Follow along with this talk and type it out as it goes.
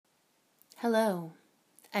Hello,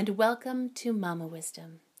 and welcome to Mama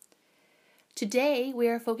Wisdom. Today we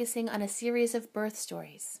are focusing on a series of birth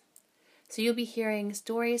stories. So you'll be hearing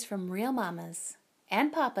stories from real mamas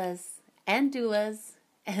and papas and doulas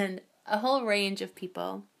and a whole range of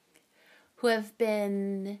people who have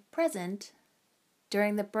been present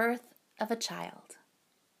during the birth of a child.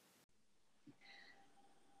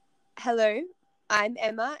 Hello, I'm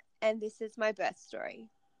Emma, and this is my birth story.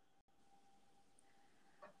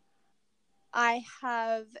 I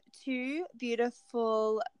have two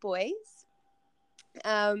beautiful boys.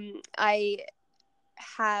 I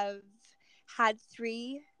have had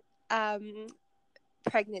three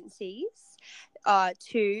pregnancies,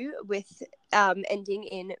 two with ending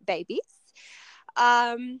in babies.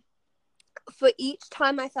 For each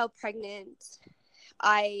time I fell pregnant,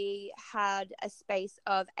 I had a space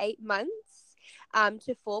of 8 months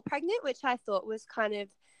to fall pregnant, which I thought was kind of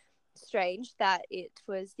strange that it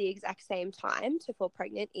was the exact same time to fall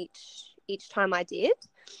pregnant each time I did.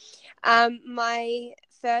 My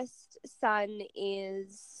first son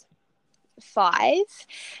is 5,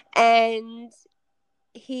 and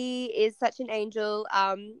he is such an angel.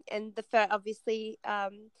 And the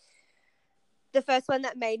first one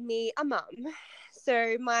that made me a mum.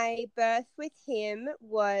 So my birth with him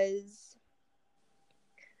was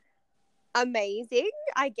amazing,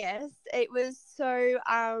 I guess. It was so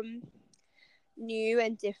new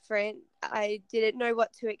and different. I didn't know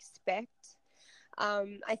what to expect.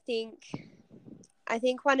 I think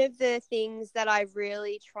one of the things that I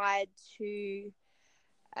really tried to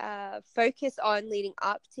focus on leading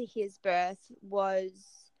up to his birth was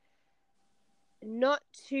not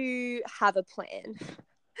to have a plan.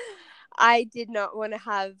 I did not want to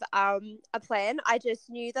have a plan. I just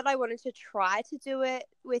knew that I wanted to try to do it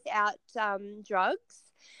without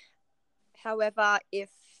drugs. However, if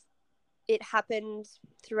it happened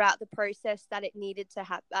throughout the process that it needed to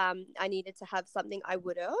have, I needed to have something, I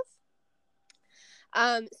would have.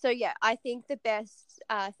 So yeah, I think the best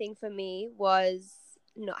thing for me was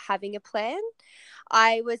not having a plan.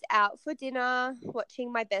 I was out for dinner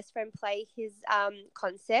watching my best friend play his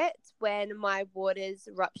concert when my waters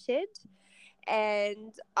ruptured,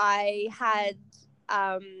 and I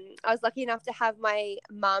was lucky enough to have my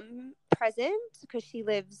mum present because she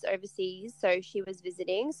lives overseas, so she was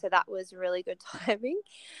visiting, so that was really good timing.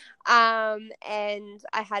 And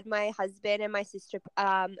I had my husband and my sister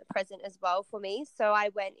present as well for me, so I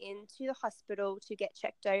went into the hospital to get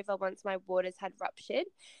checked over once my waters had ruptured,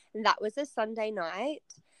 and that was a Sunday night,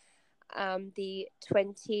 the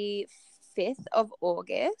 25th of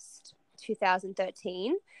August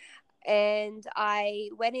 2013. And I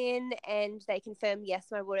went in and they confirmed, yes,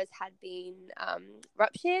 my waters had been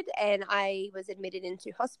ruptured, and I was admitted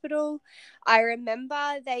into hospital. I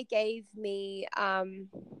remember they gave me some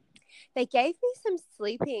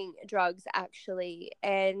sleeping drugs, actually.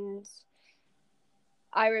 And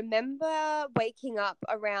I remember waking up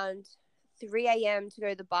around 3 a.m. to go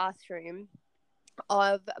to the bathroom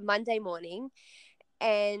of Monday morning,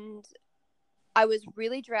 and I was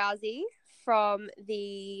really drowsy from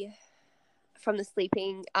the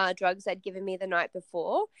sleeping drugs they'd given me the night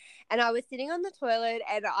before. And I was sitting on the toilet,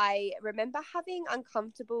 and I remember having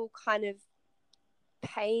uncomfortable kind of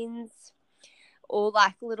pains, or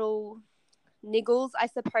like little niggles, I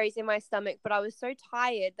suppose, in my stomach, but I was so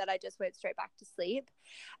tired that I just went straight back to sleep.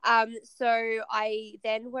 So I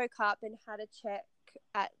then woke up and had a check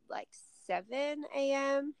at like 7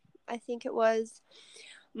 a.m., I think it was,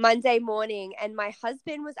 Monday morning, and my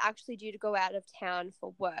husband was actually due to go out of town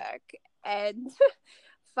for work. And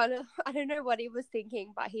I don't know what he was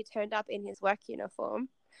thinking, but he turned up in his work uniform.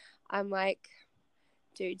 I'm like,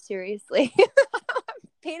 dude, seriously?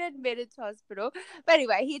 Been admitted to hospital. But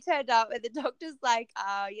anyway, he turned up, and the doctor's like,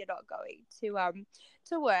 you're not going to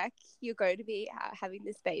work. You're going to be having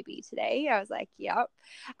this baby today. I was like, yep.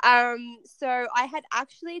 So I had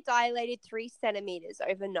actually dilated 3 centimeters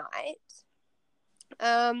overnight.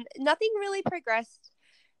 Nothing really progressed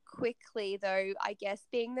quickly, though, I guess,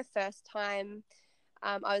 being the first time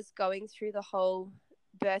I was going through the whole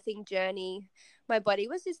birthing journey. My body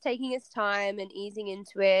was just taking its time and easing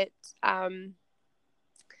into it.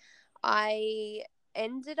 I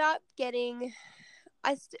ended up getting,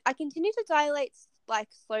 I continued to dilate like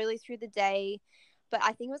slowly through the day, but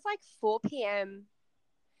I think it was like 4 p.m.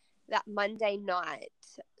 that Monday night.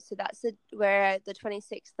 So that's the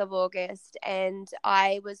 26th of August, and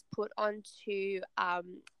I was put onto a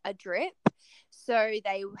drip. So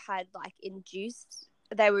they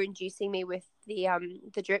were inducing me with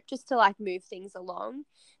the drip just to like move things along.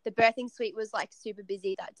 The birthing suite was like super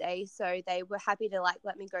busy that day, so they were happy to like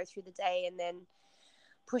let me go through the day, and then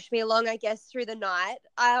push me along, I guess, through the night.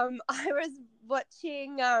 I was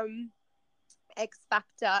watching X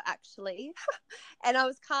Factor, actually, and I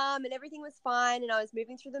was calm and everything was fine, and I was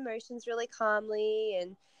moving through the motions really calmly,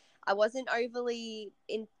 and I wasn't overly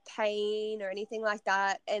in pain or anything like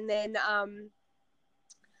that. And then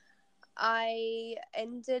I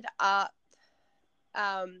ended up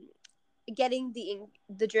getting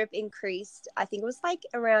the drip increased. I think it was like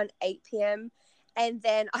around 8 p.m. And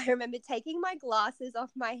then I remember taking my glasses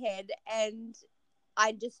off my head, and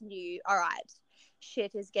I just knew, all right,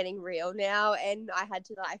 shit is getting real now, and I had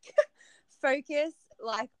to like focus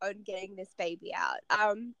like on getting this baby out.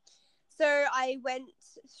 So I went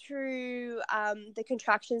through the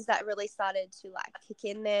contractions that really started to like kick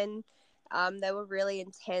in then. They were really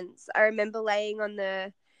intense. I remember laying on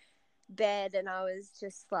the bed and I was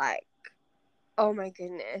just like, oh my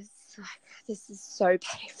goodness, like, this is so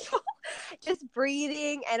painful. Just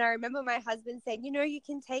breathing. And I remember my husband saying, you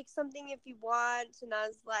can take something if you want. And I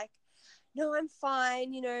was like, no, I'm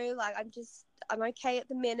fine, like I'm okay at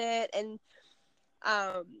the minute. And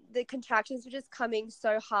the contractions were just coming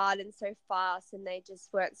so hard and so fast, and they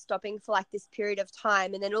just weren't stopping for like this period of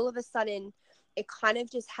time. And then all of a sudden it kind of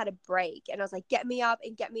just had a break, and I was like, get me up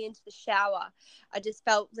and get me into the shower. I just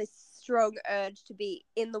felt this strong urge to be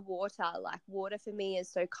in the water. Like, water for me is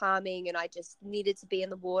so calming, and I just needed to be in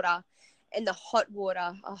the water. And the hot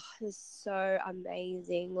water, oh, it was so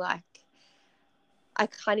amazing. Like, I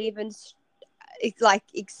can't even like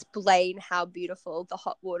explain how beautiful the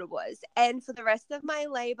hot water was. And for the rest of my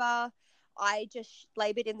labor, I just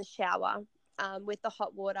labored in the shower with the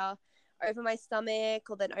hot water over my stomach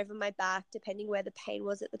or then over my back, depending where the pain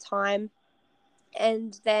was at the time.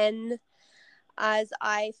 And then as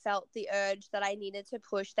I felt the urge that I needed to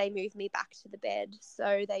push, they moved me back to the bed.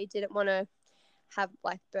 So they didn't want to have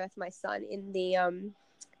like birth my son in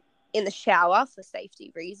the shower for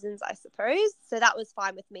safety reasons, I suppose. So that was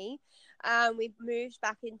fine with me. We moved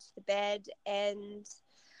back into the bed and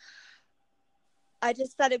I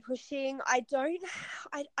just started pushing. I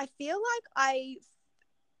feel like I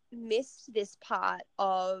missed this part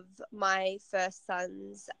of my first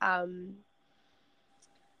son's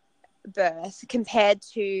birth compared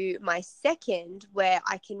to my second, where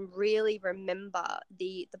I can really remember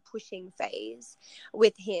the pushing phase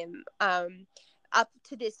with him. Up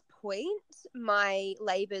to this point, my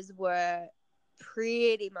labors were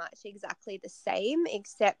pretty much exactly the same,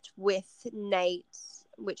 except with Nate,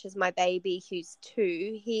 which is my baby, who's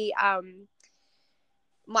 2. He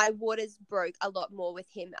my waters broke a lot more with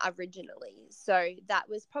him originally, so that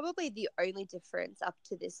was probably the only difference up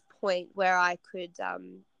to this point where I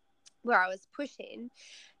was pushing.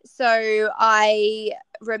 So I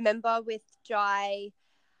remember with Jai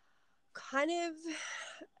kind of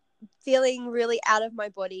feeling really out of my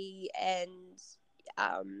body, and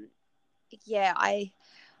I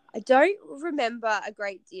don't remember a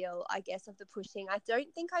great deal, I guess, of the pushing. I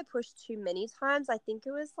don't think I pushed too many times. I think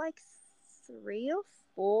it was like 3 or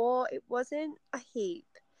 4. It wasn't a heap.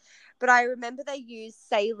 But I remember they used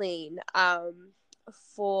saline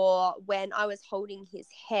for when I was holding his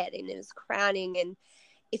head and it was crowning. And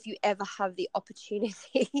if you ever have the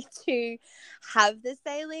opportunity to have the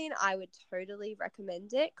saline, I would totally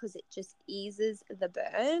recommend it because it just eases the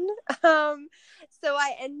burn. So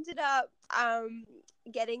I ended up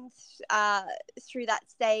getting through that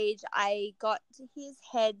stage. I got his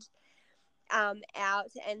head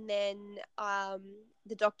out, and then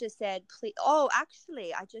the doctor said, please. Oh,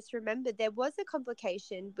 actually, I just remembered there was a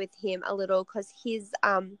complication with him a little because his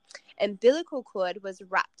umbilical cord was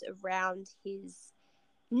wrapped around his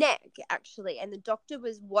neck, actually, and the doctor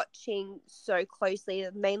was watching so closely,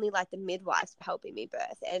 mainly like the midwives for helping me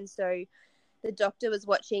birth, and so the doctor was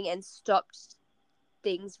watching and stopped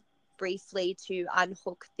things briefly to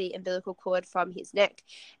unhook the umbilical cord from his neck,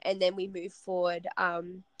 and then we moved forward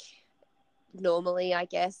normally, I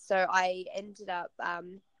guess. So I ended up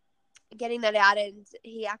getting that out, and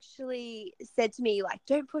he actually said to me, like,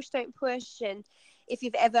 don't push, and if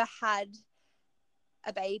you've ever had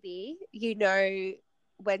a baby,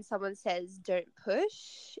 when someone says don't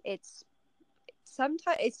push,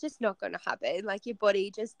 sometimes it's just not going to happen. Like, your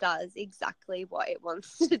body just does exactly what it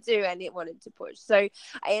wants to do, and it wanted to push. So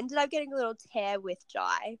I ended up getting a little tear with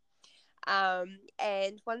Jai.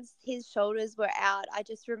 And once his shoulders were out, I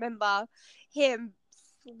just remember him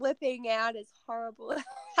slipping out, as horrible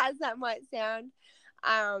as that might sound.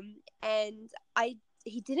 And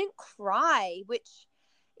he didn't cry, which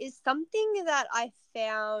is something that I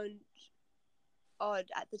found odd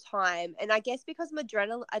at the time. And I guess because my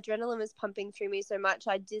adrenaline was pumping through me so much,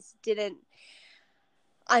 I just didn't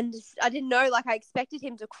I didn't know, like, I expected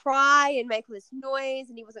him to cry and make all this noise,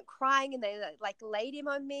 and he wasn't crying, and they like laid him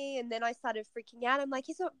on me, and then I started freaking out. I'm like,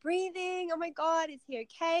 he's not breathing. Oh my God, is he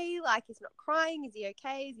okay? Like, he's not crying. Is he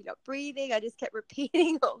okay? Is he not breathing? I just kept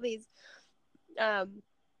repeating all these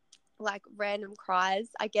like random cries,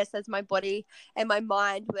 I guess, as my body and my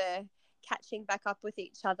mind were catching back up with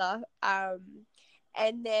each other.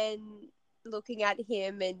 And then looking at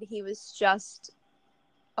him, and he was just,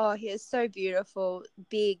 oh, he was so beautiful,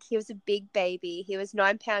 big. He was a big baby. He was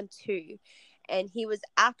 9 pound 2, and he was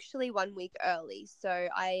actually 1 week early. So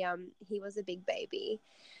he was a big baby.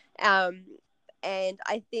 And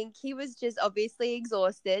I think he was just obviously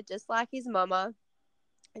exhausted, just like his mama.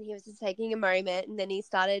 And he was just taking a moment, and then he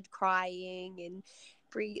started crying and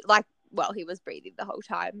he was breathing the whole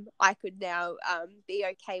time. I could now be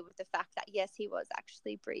okay with the fact that, yes, he was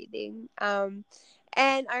actually breathing.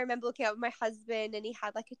 And I remember looking up at my husband, and he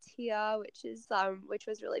had like a tear, which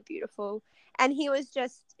was really beautiful. And he was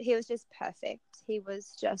just perfect. He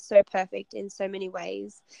was just so perfect in so many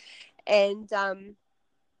ways. And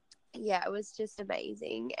yeah, it was just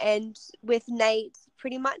amazing. And with Nate,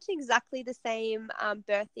 pretty much exactly the same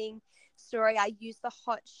birthing story. I used the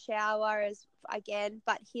hot shower again,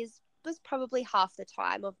 but his was probably half the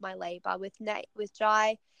time of my labor. With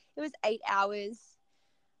Jai, it was 8 hours,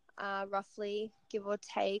 roughly, give or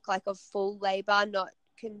take, like of full labor, not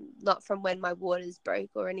from when my waters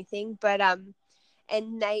broke or anything. But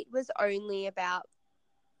and Nate was only about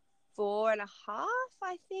 4.5,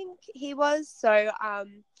 I think he was. So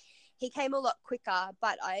he came a lot quicker,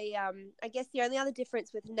 but I guess the only other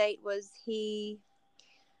difference with Nate was I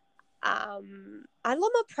had a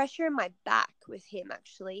lot more pressure in my back with him.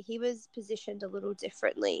 Actually, he was positioned a little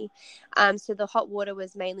differently, so the hot water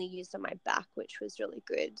was mainly used on my back, which was really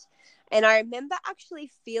good. And I remember actually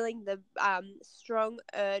feeling the strong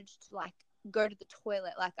urge to like go to the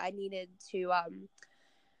toilet, like I needed to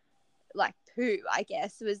like poo, I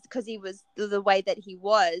guess. It was because he was the way that he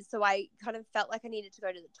was. So I kind of felt like I needed to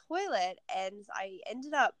go to the toilet, and I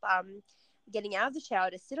ended up getting out of the shower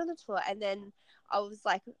to sit on the toilet. And then I was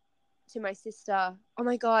like to my sister, oh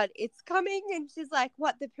my God, it's coming. And she's like,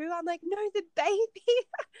 what, the poo? I'm like, no, the baby.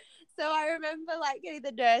 So I remember like getting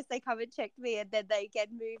the nurse, they come and checked me, and then they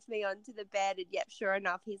moved me onto the bed, and yep, sure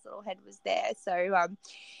enough, his little head was there. So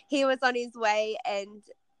he was on his way. And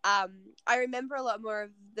I remember a lot more of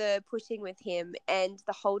the pushing with him, and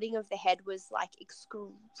the holding of the head was like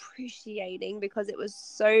excruciating because it was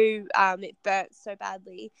so it burnt so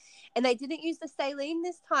badly. And they didn't use the saline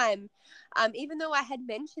this time, even though I had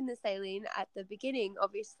mentioned the saline at the beginning.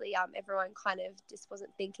 Obviously everyone kind of just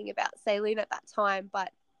wasn't thinking about saline at that time,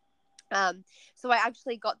 but so I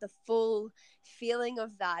actually got the full feeling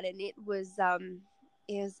of that, and it was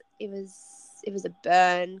it was a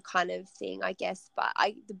burn kind of thing, I guess. But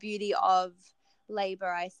the beauty of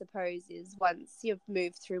labor, I suppose, is once you've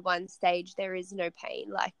moved through one stage, there is no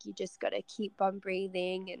pain. Like, you just got to keep on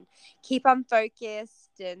breathing and keep on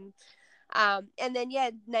focused. And then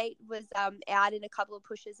yeah, Nate was out in a couple of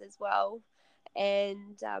pushes as well.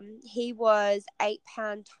 And he was 8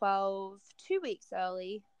 pound 12, 2 weeks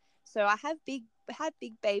early. So I had big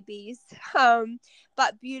babies,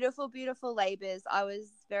 but beautiful labors. I was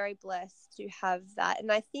very blessed to have that. And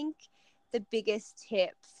I think the biggest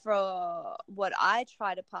tip for what I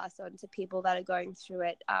try to pass on to people that are going through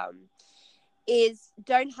it is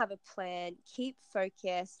don't have a plan. Keep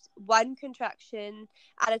focused, one contraction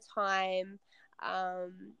at a time.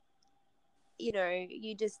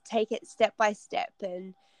 You just take it step by step,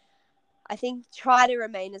 and I think try to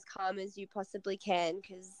remain as calm as you possibly can,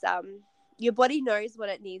 because your body knows what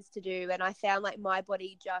it needs to do. And I found like my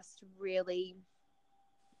body just really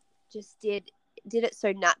just did it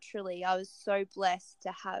so naturally. I was so blessed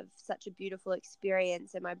to have such a beautiful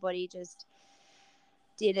experience, and my body just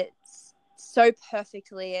did it so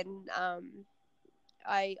perfectly. And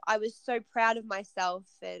I was so proud of myself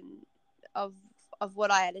and of what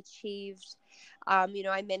I had achieved. I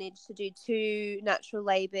managed to do 2 natural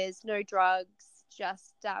labors, no drugs,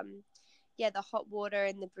 just the hot water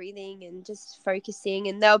and the breathing and just focusing.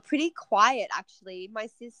 And they were pretty quiet, actually. My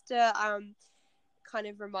sister kind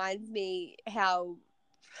of reminds me how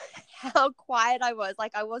quiet I was.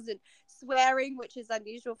 Like, I wasn't swearing, which is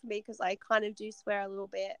unusual for me because I kind of do swear a little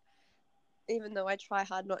bit, even though I try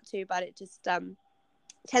hard not to, but it just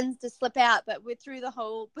tends to slip out. But through the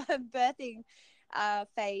whole birthing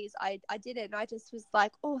phase, I did it, and I just was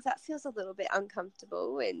like, oh, that feels a little bit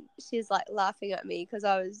uncomfortable. And she's like laughing at me because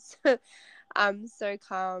I was so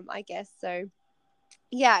calm, I guess. So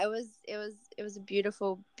yeah, it was a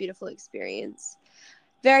beautiful experience.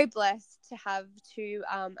 Very blessed to have 2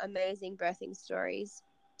 amazing birthing stories.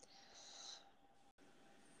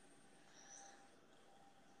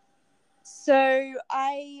 So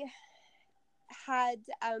had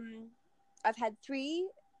I've had three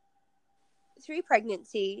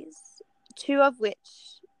pregnancies, two of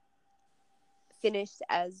which finished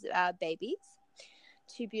as babies,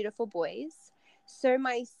 two beautiful boys. So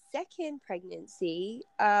my second pregnancy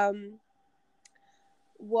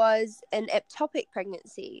was an ectopic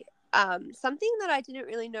pregnancy, something that I didn't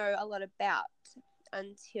really know a lot about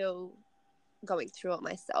until going through it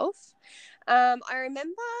myself. I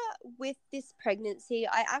remember with this pregnancy,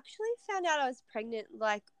 I actually found out I was pregnant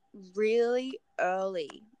like really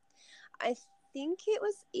early. I think it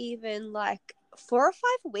was even like 4 or 5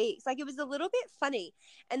 weeks. Like, it was a little bit funny.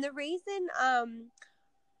 And the reason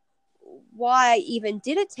why I even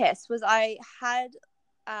did a test was I had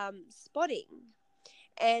spotting.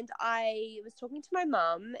 And I was talking to my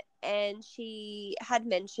mum, and she had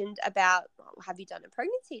mentioned about, oh, have you done a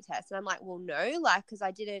pregnancy test? And I'm like, well, no, like, because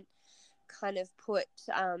I didn't kind of put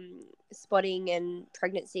spotting and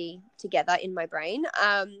pregnancy together in my brain.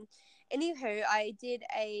 Anywho, I did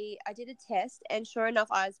a test, and sure enough,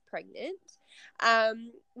 I was pregnant,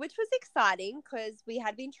 which was exciting because we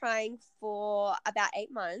had been trying for about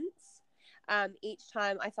 8 months. Each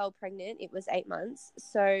time I fell pregnant, it was 8 months.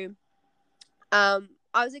 So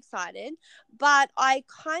I was excited, but I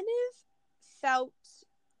kind of felt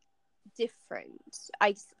different.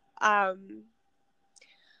 I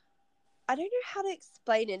don't know how to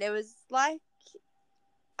explain it. It was like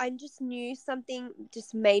I just knew something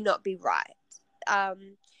just may not be right.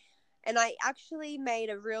 And I actually made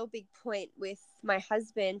a real big point with my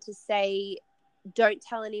husband to say, don't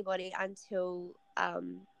tell anybody until,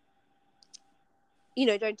 don't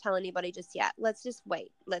tell anybody just yet. Let's just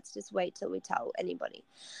wait. Let's just wait till we tell anybody.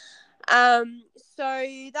 So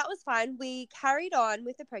that was fine. We carried on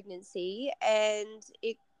with the pregnancy, and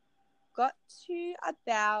it got to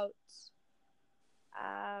about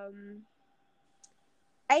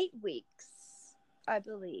 8 weeks, I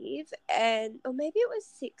believe, or maybe it was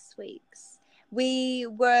 6 weeks. We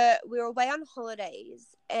were away on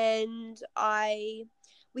holidays, and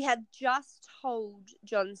we had just told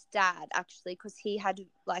John's dad, actually, because he had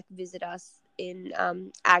like visit us in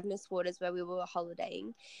Agnes Waters where we were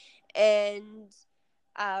holidaying, and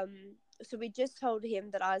so we just told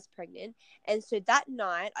him that I was pregnant. And so that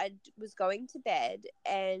night I was going to bed,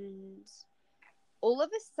 and all of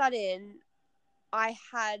a sudden I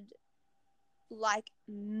had like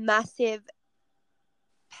massive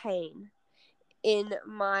pain in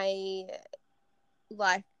my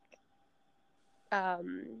like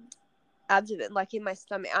abdomen, like in my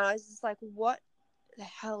stomach, and I was just like, what the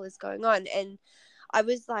hell is going on? And I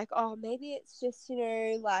was like, oh, maybe it's just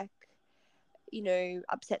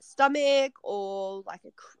upset stomach, or like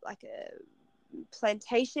a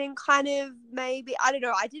plantation kind of, maybe, I don't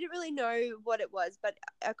know. I didn't really know what it was, but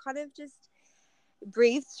I kind of just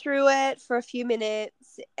breathed through it for a few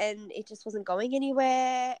minutes, and it just wasn't going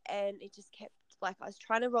anywhere, and it just kept, like, I was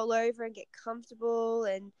trying to roll over and get comfortable,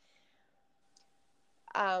 and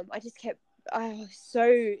I just kept,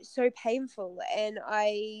 so painful. And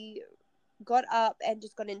I got up and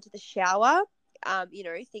just got into the shower,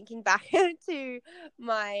 thinking back to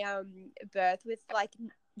my birth with like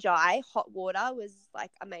Jai, hot water was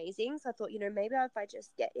like amazing. So I thought, maybe if I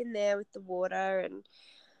just get in there with the water and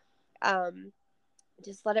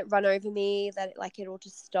just let it run over me, that it'll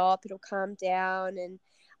just stop, it'll calm down. And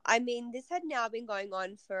I mean, this had now been going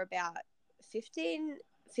on for about 15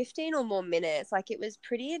 or more minutes. Like, it was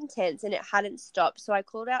pretty intense, and it hadn't stopped. So I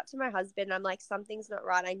called out to my husband. I'm like, something's not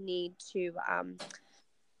right. I need to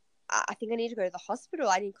I think I need to go to the hospital.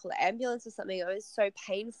 I need to call an ambulance or something. It was so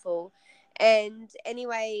painful. And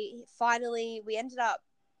anyway, finally we ended up,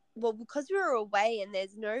 well, because we were away and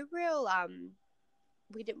there's no real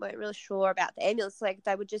weren't really sure about the ambulance. Like,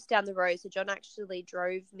 they were just down the road. So John actually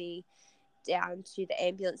drove me down to the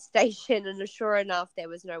ambulance station, and sure enough, there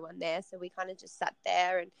was no one there. So we kind of just sat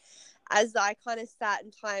there, and as I kind of sat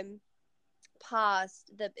and time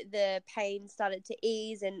passed, the pain started to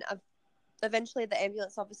ease, and eventually the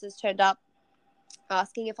ambulance officers turned up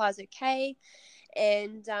asking if I was okay.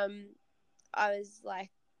 And I was like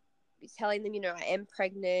telling them, I am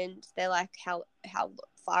pregnant. They're like, how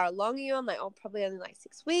far along are you? I'm like, oh, probably only like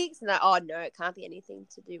 6 weeks. And they're like, oh, no, it can't be anything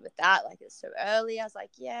to do with that. Like, it's so early. I was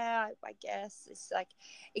like, yeah, I guess. It's like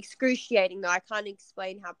excruciating though. I can't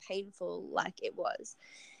explain how painful like it was.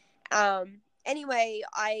 Anyway,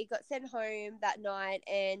 I got sent home that night,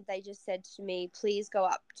 and they just said to me, please go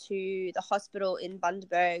up to the hospital in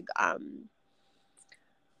Bundaberg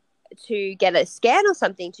to get a scan or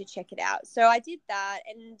something to check it out. So I did that,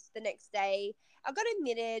 and the next day I got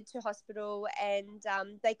admitted to hospital, and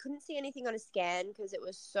they couldn't see anything on a scan because it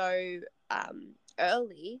was so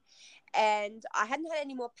early, and I hadn't had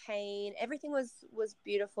any more pain. Everything was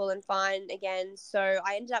beautiful and fine again. So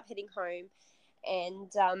I ended up heading home,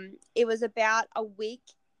 and it was about a week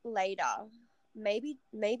later,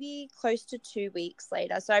 maybe close to 2 weeks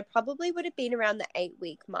later. So I probably would have been around the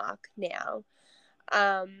 8-week mark now.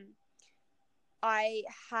 I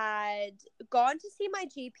had gone to see my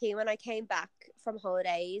GP when I came back from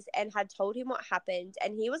holidays and had told him what happened.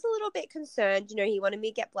 And he was a little bit concerned. You know, he wanted me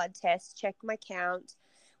to get blood tests, check my count,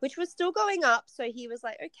 which was still going up. So he was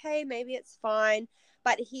like, okay, maybe it's fine.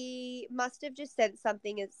 But he must have just sensed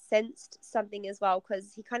something as well,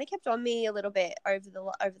 because he kind of kept on me a little bit over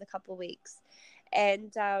the couple of weeks.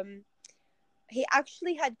 And he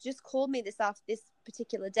actually had just called me this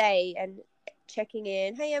particular day and checking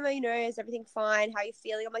in. Hey, Emma, is everything fine? How are you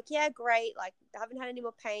feeling? I'm like, yeah, great. Like, I haven't had any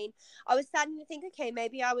more pain. I was starting to think, okay,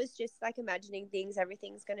 maybe I was just like imagining things.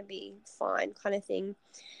 Everything's going to be fine kind of thing.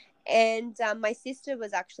 And my sister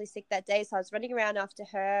was actually sick that day. So I was running around after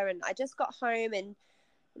her, and I just got home, and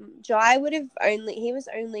Jai he was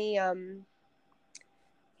only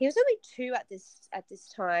 2 at this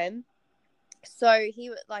time. So he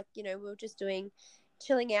was like, we were just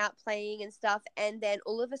chilling out, playing and stuff. And then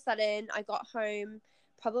all of a sudden I got home,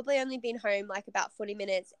 probably only been home like about 40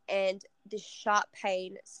 minutes, and this sharp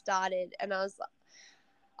pain started. And I was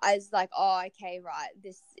like, oh, okay, right,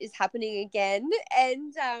 this is happening again.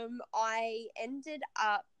 And I ended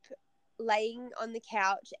up laying on the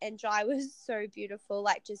couch, and Jai was so beautiful,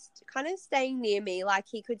 like just kind of staying near me, like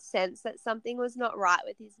he could sense that something was not right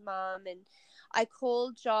with his mum. And I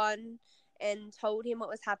called John and told him what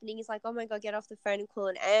was happening. He's like, oh my God, get off the phone and call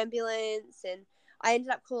an ambulance. And I ended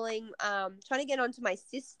up calling, trying to get onto my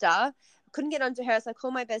sister. Couldn't get onto her, so I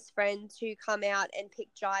called my best friend to come out and pick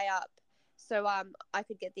Jai up, so I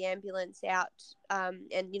could get the ambulance out. And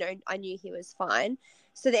I knew he was fine.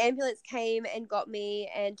 So the ambulance came and got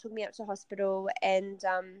me and took me up to hospital. And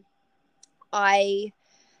I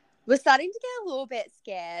was starting to get a little bit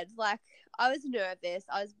scared. Like, I was nervous.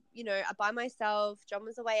 I was, by myself. John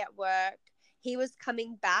was away at work. He was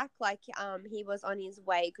coming back, like he was on his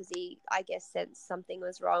way, because he, I guess, sensed something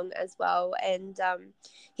was wrong as well. And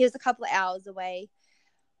he was a couple of hours away.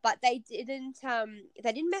 But they didn't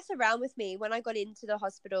mess around with me when I got into the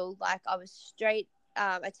hospital. Like, I was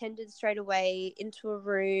attended straight away into a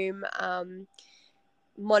room,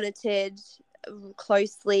 monitored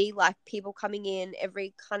closely, like people coming in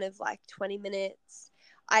every kind of like 20 minutes.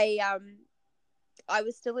 I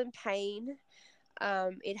was still in pain.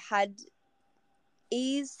 It had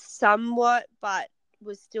eased somewhat, but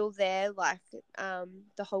was still there, like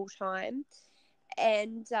the whole time.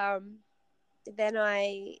 And then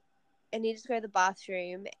I needed to go to the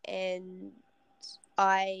bathroom, and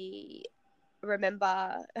I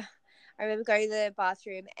remember going to the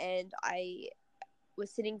bathroom, and I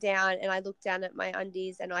was sitting down, and I looked down at my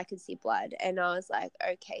undies, and I could see blood, and I was like,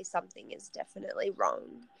 okay, something is definitely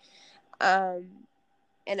wrong. And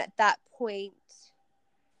at that point,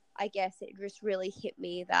 I guess it just really hit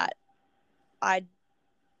me that I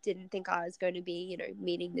didn't think I was going to be,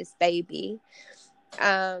 meeting this baby.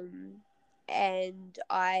 And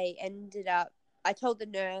I told the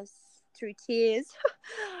nurse through tears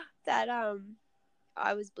that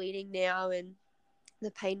I was bleeding now, and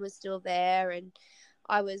the pain was still there, and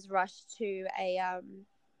I was rushed to a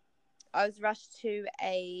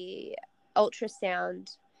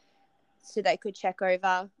ultrasound so they could check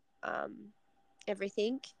over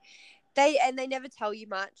everything. They never tell you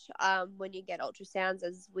much when you get ultrasounds,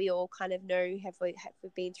 as we all kind of know, have we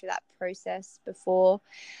been through that process before.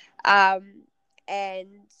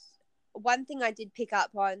 And one thing I did pick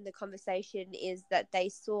up on the conversation is that they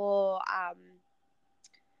saw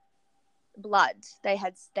blood.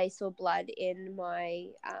 They saw blood in my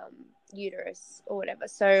uterus or whatever.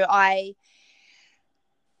 So I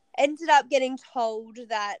ended up getting told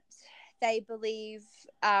that they believe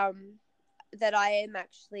that I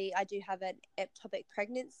do have an ectopic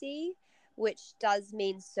pregnancy, which does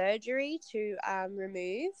mean surgery to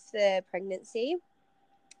remove the pregnancy.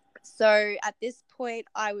 So at this point,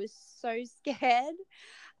 I was so scared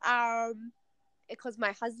because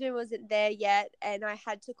my husband wasn't there yet, and I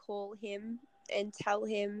had to call him and tell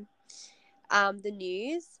him the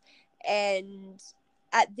news. And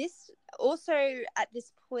at this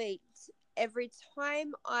point, every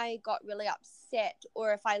time I got really upset,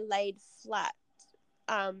 or if I laid flat,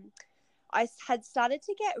 I had started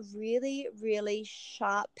to get really, really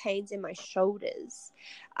sharp pains in my shoulders,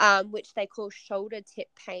 which they call shoulder tip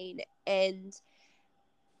pain. And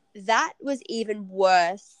that was even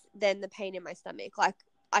worse than the pain in my stomach. Like,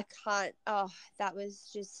 I can't, that was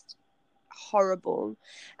just horrible.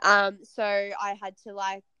 So I had to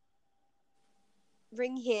like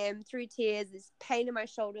ring him through tears. This pain in my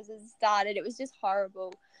shoulders has started. It was just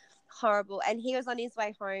horrible. And he was on his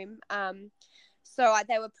way home. So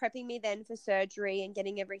they were prepping me then for surgery and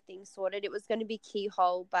getting everything sorted. It was going to be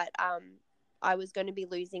keyhole, but I was going to be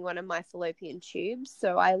losing one of my fallopian tubes.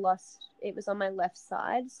 So it was on my left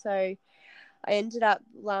side. So I ended up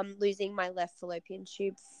losing my left fallopian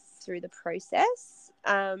tube through the process.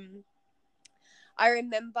 I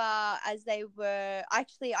remember as they were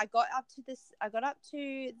actually, I got up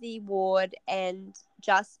to the ward, and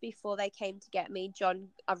just before they came to get me, John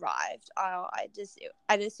arrived.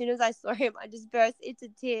 And as soon as I saw him, I just burst into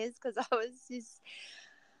tears because it was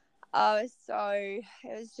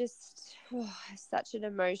just such an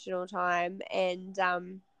emotional time, and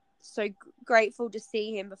so grateful to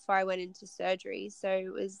see him before I went into surgery. So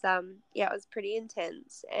it was it was pretty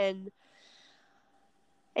intense. And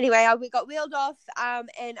anyway, we got wheeled off,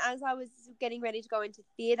 and as I was getting ready to go into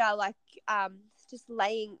theatre, like just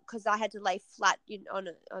laying, because I had to lay flat on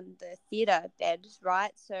the theatre bed,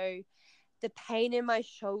 right? So the pain in my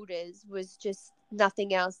shoulders was just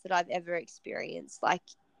nothing else that I've ever experienced. Like,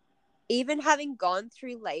 even having gone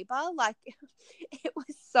through labour, like it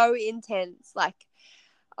was so intense. Like,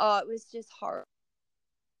 it was just horrible.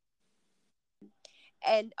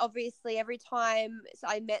 And obviously every time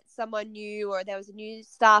I met someone new or there was a new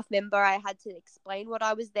staff member, I had to explain what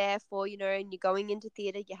I was there for, and you're going into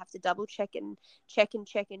theatre, you have to double check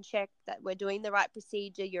that we're doing the right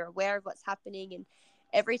procedure, you're aware of what's happening. And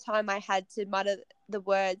every time I had to mutter the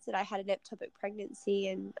words that I had an ectopic pregnancy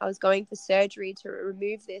and I was going for surgery to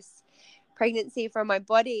remove this pregnancy from my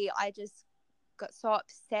body, I just got so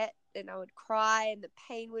upset and I would cry and the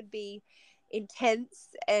pain would be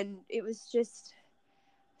intense, and it was just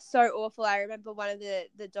so awful. I remember one of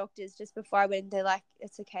the doctors just before I went, they're like,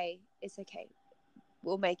 it's okay,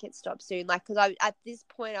 we'll make it stop soon. Like, because at this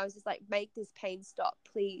point I was just like, make this pain stop,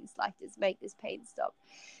 please, like, just make this pain stop.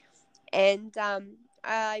 And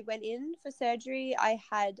I went in for surgery. I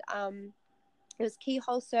had it was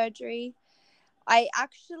keyhole surgery. I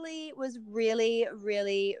actually was really,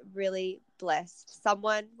 really, really blessed.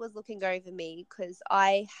 Someone was looking over me because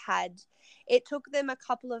it took them a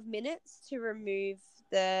couple of minutes to remove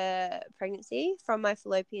the pregnancy from my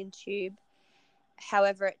fallopian tube.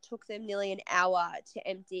 However, it took them nearly an hour to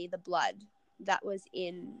empty the blood that was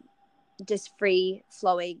in, just free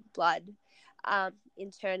flowing blood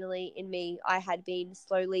internally in me. I had been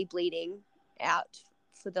slowly bleeding out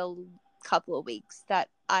for the couple of weeks that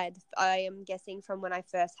I am guessing from when I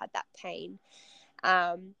first had that pain.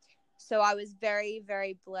 So I was very,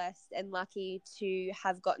 very blessed and lucky to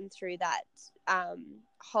have gotten through that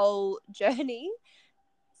whole journey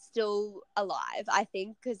still alive, I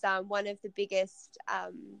think, because one of the biggest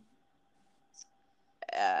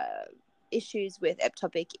issues with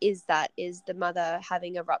ectopic is the mother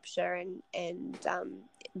having a rupture and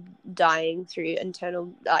dying through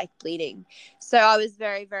internal bleeding. So I was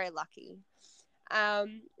very, very lucky.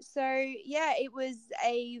 So yeah, it was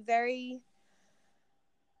a very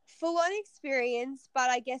full-on experience, but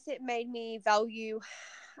I guess it made me value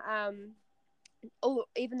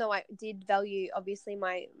even though I did value obviously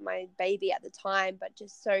my baby at the time, but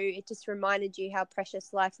it just reminded you how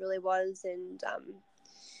precious life really was. And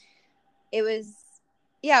it was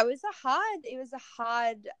a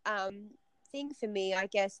hard thing for me, I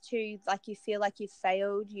guess, too. Like, you feel like you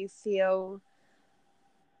failed, you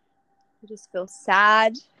just feel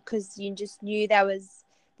sad because you just knew there was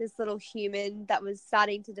this little human that was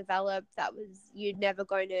starting to develop that was you're never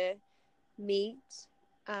going to meet.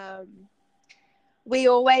 We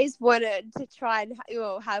always wanted to try and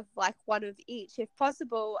have like one of each if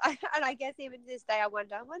possible. And I guess even to this day, I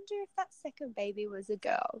wonder if that second baby was a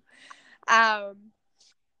girl. But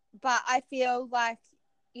I feel like,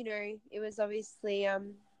 it was obviously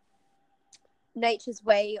nature's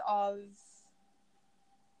way of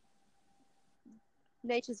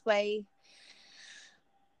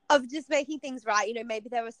just making things right. Maybe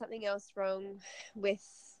there was something else wrong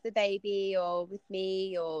with the baby or with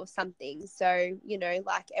me or something. So,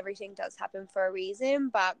 like, everything does happen for a reason.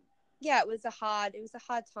 But yeah, it was a hard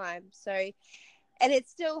time. So, and it's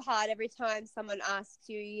still hard every time someone asks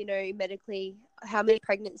you, medically, how many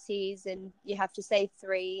pregnancies, and you have to say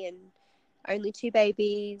 3 and only 2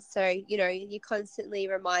 babies. So, you're constantly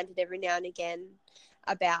reminded every now and again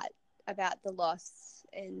about the loss.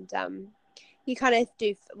 And you kind of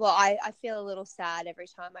do. Well, I feel a little sad every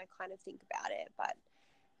time I kind of think about it, but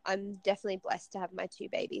I'm definitely blessed to have my 2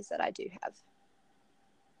 babies that I do have.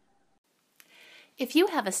 If you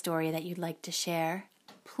have a story that you'd like to share,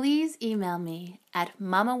 please email me at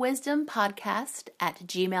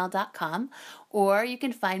mamawisdompodcast@gmail.com, or you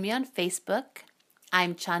can find me on Facebook.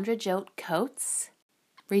 I'm Chandrajot Coates.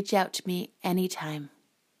 Reach out to me anytime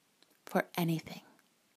for anything.